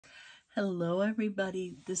Hello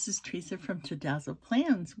everybody, this is Teresa from Tadazzle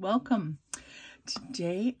Plans. Welcome.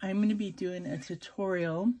 Today I'm going to be doing a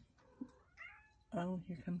tutorial. Oh,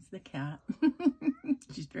 here comes the cat.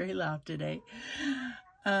 She's very loud today.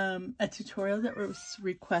 A tutorial that was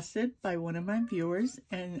requested by one of my viewers,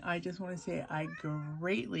 and I just want to say I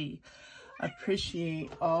greatly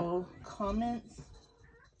appreciate all comments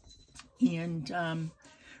and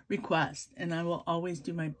requests, and I will always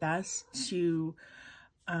do my best to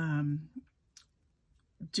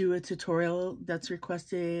do a tutorial that's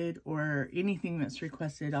requested, or anything that's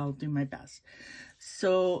requested. I'll do my best.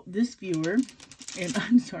 So this viewer, and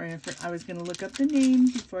I'm sorry, I was going to look up the name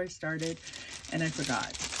before I started and I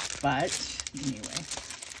forgot, but anyway,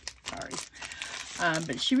 sorry.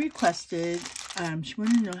 But she requested, she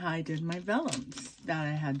wanted to know how I did my vellums that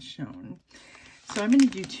I had shown. So I'm going to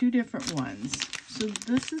do two different ones. So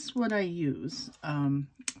this is what I use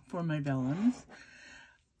for my vellums.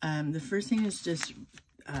 The first thing is just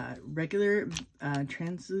regular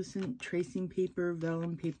translucent tracing paper,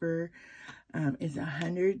 vellum paper. Is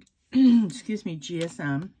 100 excuse me,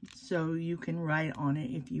 GSM, so you can write on it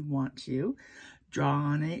if you want to, draw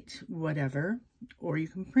on it, whatever, or you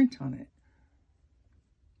can print on it.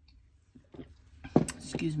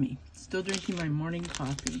 Excuse me, still drinking my morning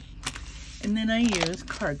coffee. And then I use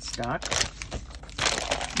cardstock,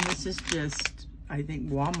 and this is just, I think,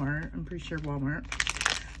 Walmart, I'm pretty sure Walmart.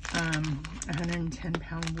 110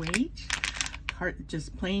 pound weight,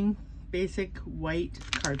 just plain basic white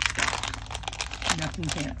cardstock, nothing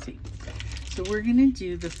fancy. So we're going to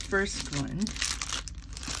do the first one.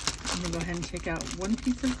 I'm going to go ahead and take out one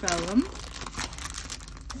piece of vellum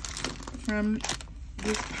from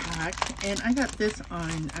this pack, and I got this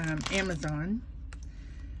on Amazon.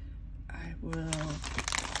 I will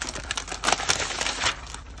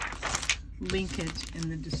link it in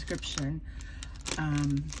the description.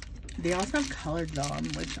 They also have colored vellum,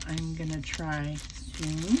 which I'm going to try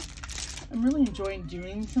soon. I'm really enjoying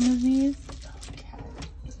doing some of these. Oh, cat.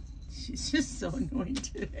 She's just so annoying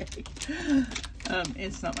today.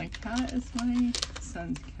 It's not my cat, it's my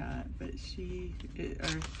son's cat, but she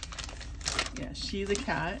the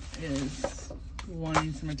cat is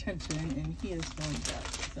wanting some attention, and he is feeling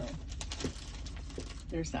deaf. So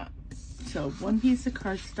there's that. So one piece of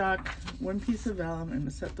cardstock, one piece of vellum. I'm going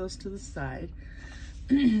to set those to the side.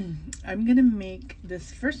 I'm going to make,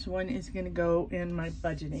 this first one is going to go in my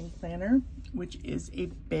budgeting planner, which is a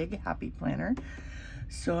big happy planner.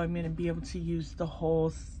 So I'm going to be able to use the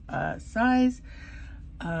whole size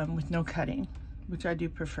with no cutting, which I do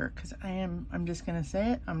prefer, because I'm just going to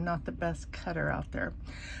say it, I'm not the best cutter out there.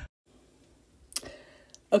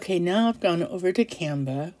 Okay, now I've gone over to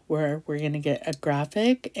Canva, where we're going to get a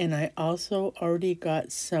graphic, and I also already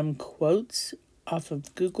got some quotes off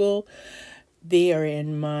of Google. They are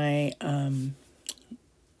in my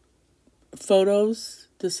photos.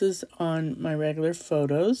 This is on my regular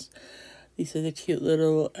photos. These are the cute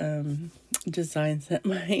little designs that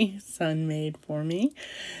my son made for me.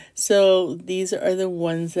 So these are the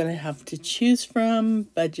ones that I have to choose from.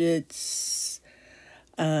 Budgets.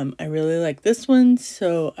 I really like this one,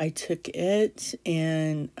 so I took it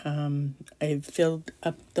and I filled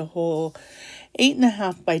up the whole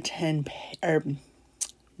 8.5 by 10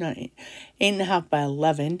 not 8.5 by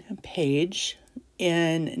 11 page,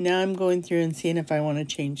 and now I'm going through and seeing if I want to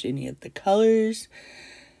change any of the colors.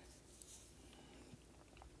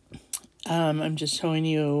 I'm just showing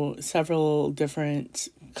you several different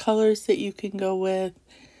colors that you can go with.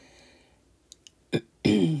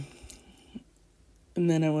 And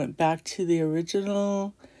then I went back to the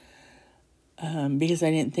original because I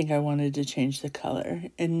didn't think I wanted to change the color.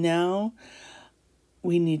 And now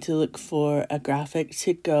we need to look for a graphic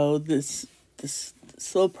to go. This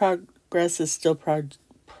slow progress is still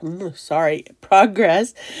progress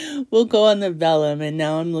will go on the vellum, and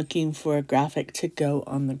now I'm looking for a graphic to go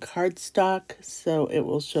on the cardstock so it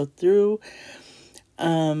will show through.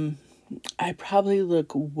 I probably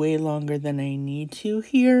look way longer than I need to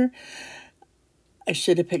here. I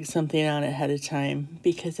should have picked something out ahead of time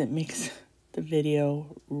because it makes the video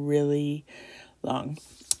really long.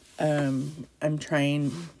 I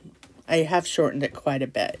have shortened it quite a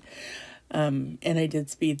bit. And I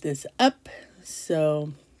did speed this up,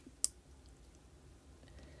 so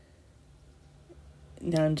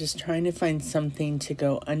now I'm just trying to find something to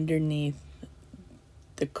go underneath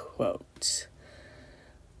the quote.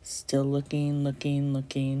 Still looking.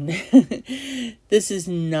 This is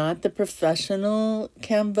not the professional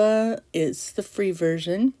Canva, it's the free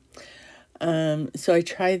version. So I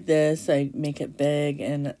tried this, I make it big,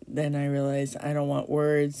 and then I realized I don't want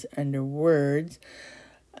words under words.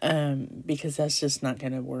 because that's just not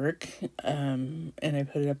going to work. And I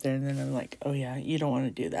put it up there, and then I'm like, oh yeah, you don't want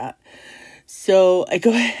to do that. So I go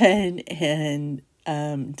ahead and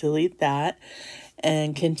delete that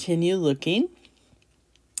and continue looking.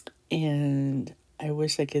 And I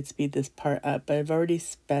wish I could speed this part up, but I've already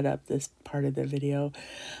sped up this part of the video.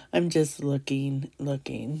 I'm just looking.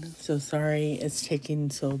 So sorry it's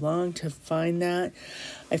taking so long to find that.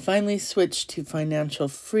 I finally switched to financial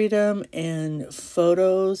freedom and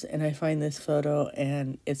photos, and I find this photo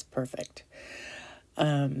and it's perfect.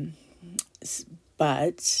 But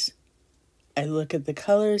I look at the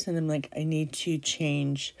colors and I'm like, I need to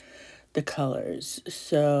change the colors.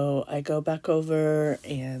 So I go back over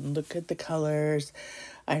and look at the colors.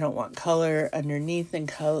 I don't want color underneath and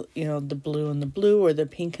color, you know, the blue and the blue, or the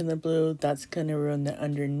pink and the blue. That's going to ruin the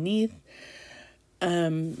underneath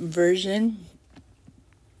version.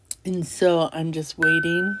 And so I'm just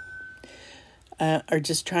waiting, or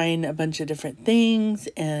just trying a bunch of different things.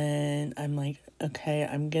 And I'm like, okay,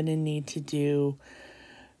 I'm going to need to do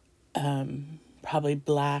probably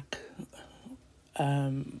black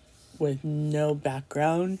with no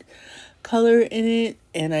background color in it.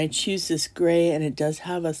 And I choose this gray, and it does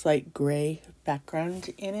have a slight gray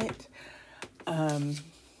background in it.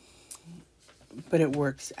 But it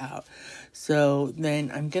works out. So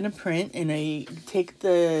then I'm going to print, and I take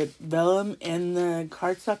the vellum and the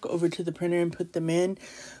cardstock over to the printer and put them in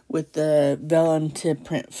with the vellum to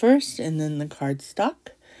print first, and then the cardstock.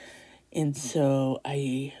 And so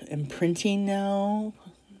I am printing now,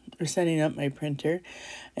 or setting up my printer,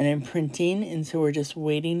 and I'm printing, and so we're just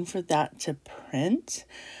waiting for that to print.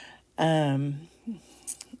 So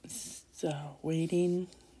waiting.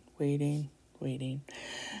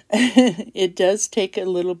 It does take a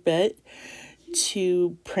little bit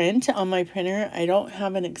to print on my printer. I don't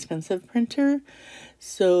have an expensive printer,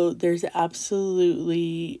 so there's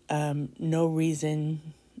absolutely no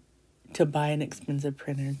reason to buy an expensive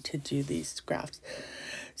printer to do these crafts.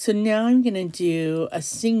 So now I'm going to do a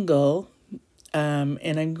single, and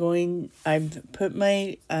I've put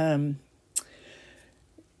my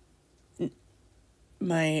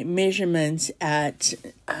my measurements at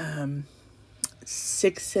I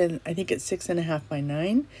think it's 6.5 by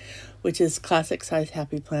 9, which is classic size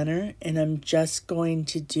Happy Planner. And I'm just going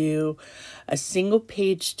to do a single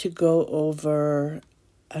page to go over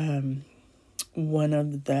one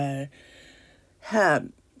of the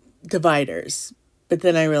dividers. But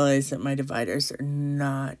then I realized that my dividers are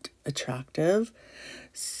not attractive,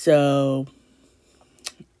 so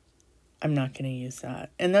I'm not going to use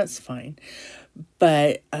that, and that's fine.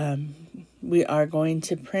 But we are going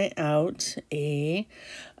to print out a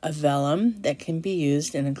vellum that can be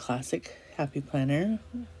used in a classic Happy Planner.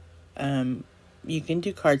 You can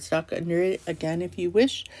do cardstock under it again if you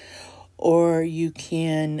wish, or you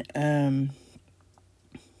can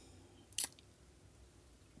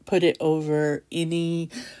put it over any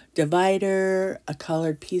divider. A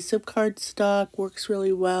colored piece of cardstock works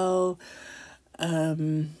really well.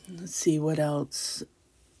 Let's see what else.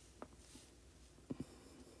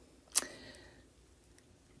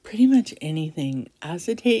 Pretty much anything.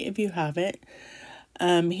 Acetate if you have it.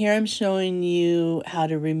 Here I'm showing you how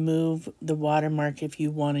to remove the watermark if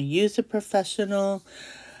you want to use a professional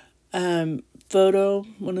photo.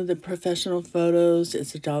 One of the professional photos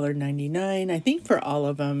is $1.99, I think, for all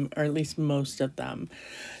of them, or at least most of them.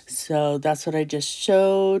 So that's what I just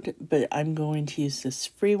showed, but I'm going to use this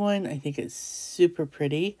free one. I think it's super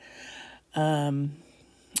pretty. The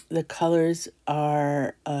colors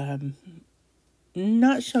are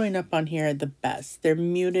not showing up on here the best. They're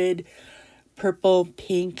muted purple,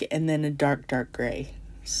 pink, and then a dark gray.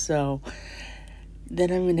 So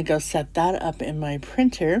then I'm going to go set that up in my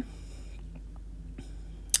printer.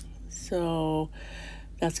 So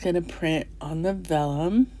that's going to print on the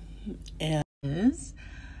vellum, and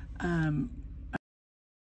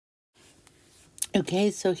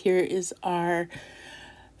okay, so here is our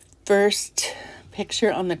first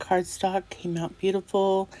picture on the cardstock. Came out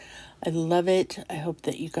beautiful. I love it. I hope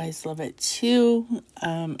that you guys love it too.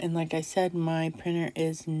 And like I said, my printer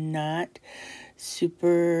is not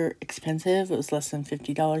super expensive. It was less than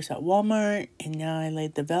 $50 at Walmart, and now I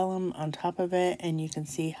laid the vellum on top of it, and you can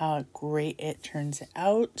see how great it turns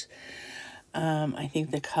out. I think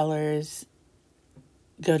the colors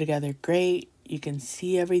go together great. You can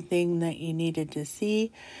see everything that you needed to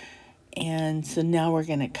see. And so now we're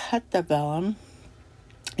going to cut the vellum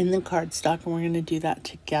in the cardstock, and we're going to do that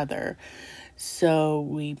together. So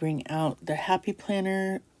we bring out the Happy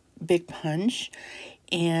Planner Big Punch,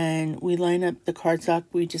 and we line up the cardstock.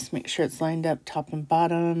 We just make sure it's lined up top and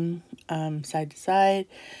bottom, side to side,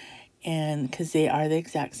 and because they are the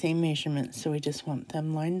exact same measurement, so we just want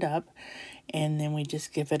them lined up, and then we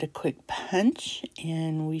just give it a quick punch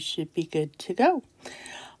and we should be good to go.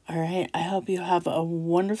 All right, I hope you have a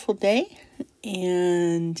wonderful day,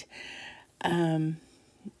 and I'm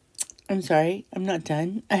sorry, I'm not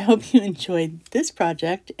done. I hope you enjoyed this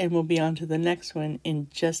project, and we'll be on to the next one in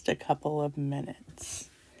just a couple of minutes.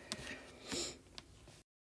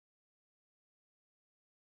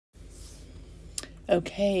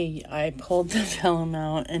 Okay, I pulled the vellum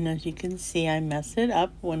out, and as you can see, I messed it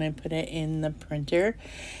up when I put it in the printer,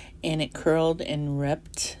 and it curled and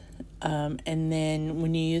ripped. And then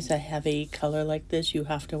when you use a heavy color like this, you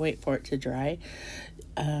have to wait for it to dry,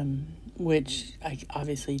 which I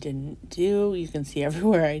obviously didn't do. You can see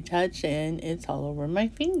everywhere I touch, and it's all over my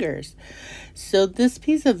fingers. So this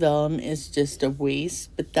piece of vellum is just a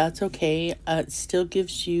waste, but that's okay. It still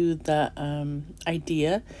gives you the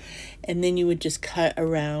idea, and then you would just cut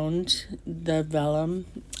around the vellum,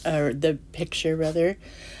 or the picture rather,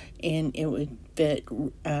 and it would fit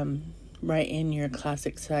right in your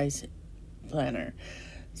classic size planner.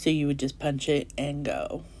 So you would just punch it and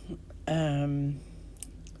go.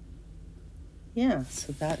 Yeah,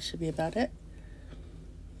 so that should be about it.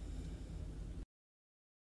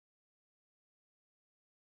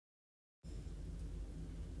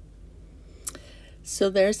 So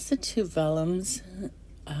there's the two vellums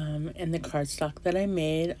and the cardstock that I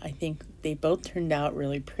made. I think they both turned out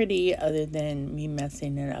really pretty, other than me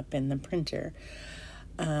messing it up in the printer.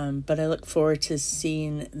 But I look forward to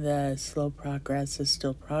seeing the slow progress, the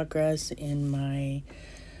still progress in my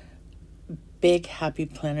big happy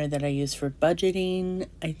planner that I use for budgeting.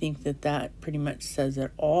 I think that that pretty much says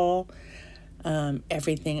it all.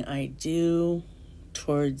 Everything I do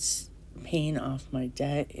towards paying off my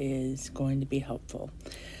debt is going to be helpful.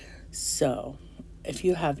 So if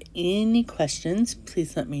you have any questions,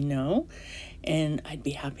 please let me know, and I'd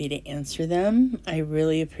be happy to answer them. I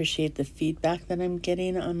really appreciate the feedback that I'm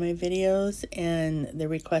getting on my videos and the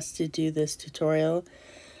request to do this tutorial.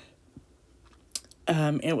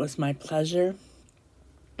 It was my pleasure.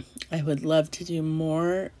 I would love to do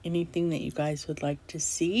more, anything that you guys would like to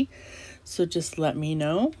see. So just let me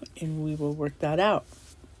know and we will work that out.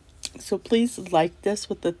 So please like this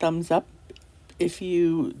with the thumbs up if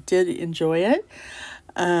you did enjoy it.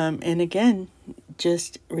 And again,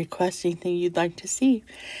 just request anything you'd like to see.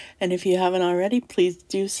 And if you haven't already, please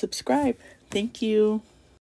do subscribe. Thank you.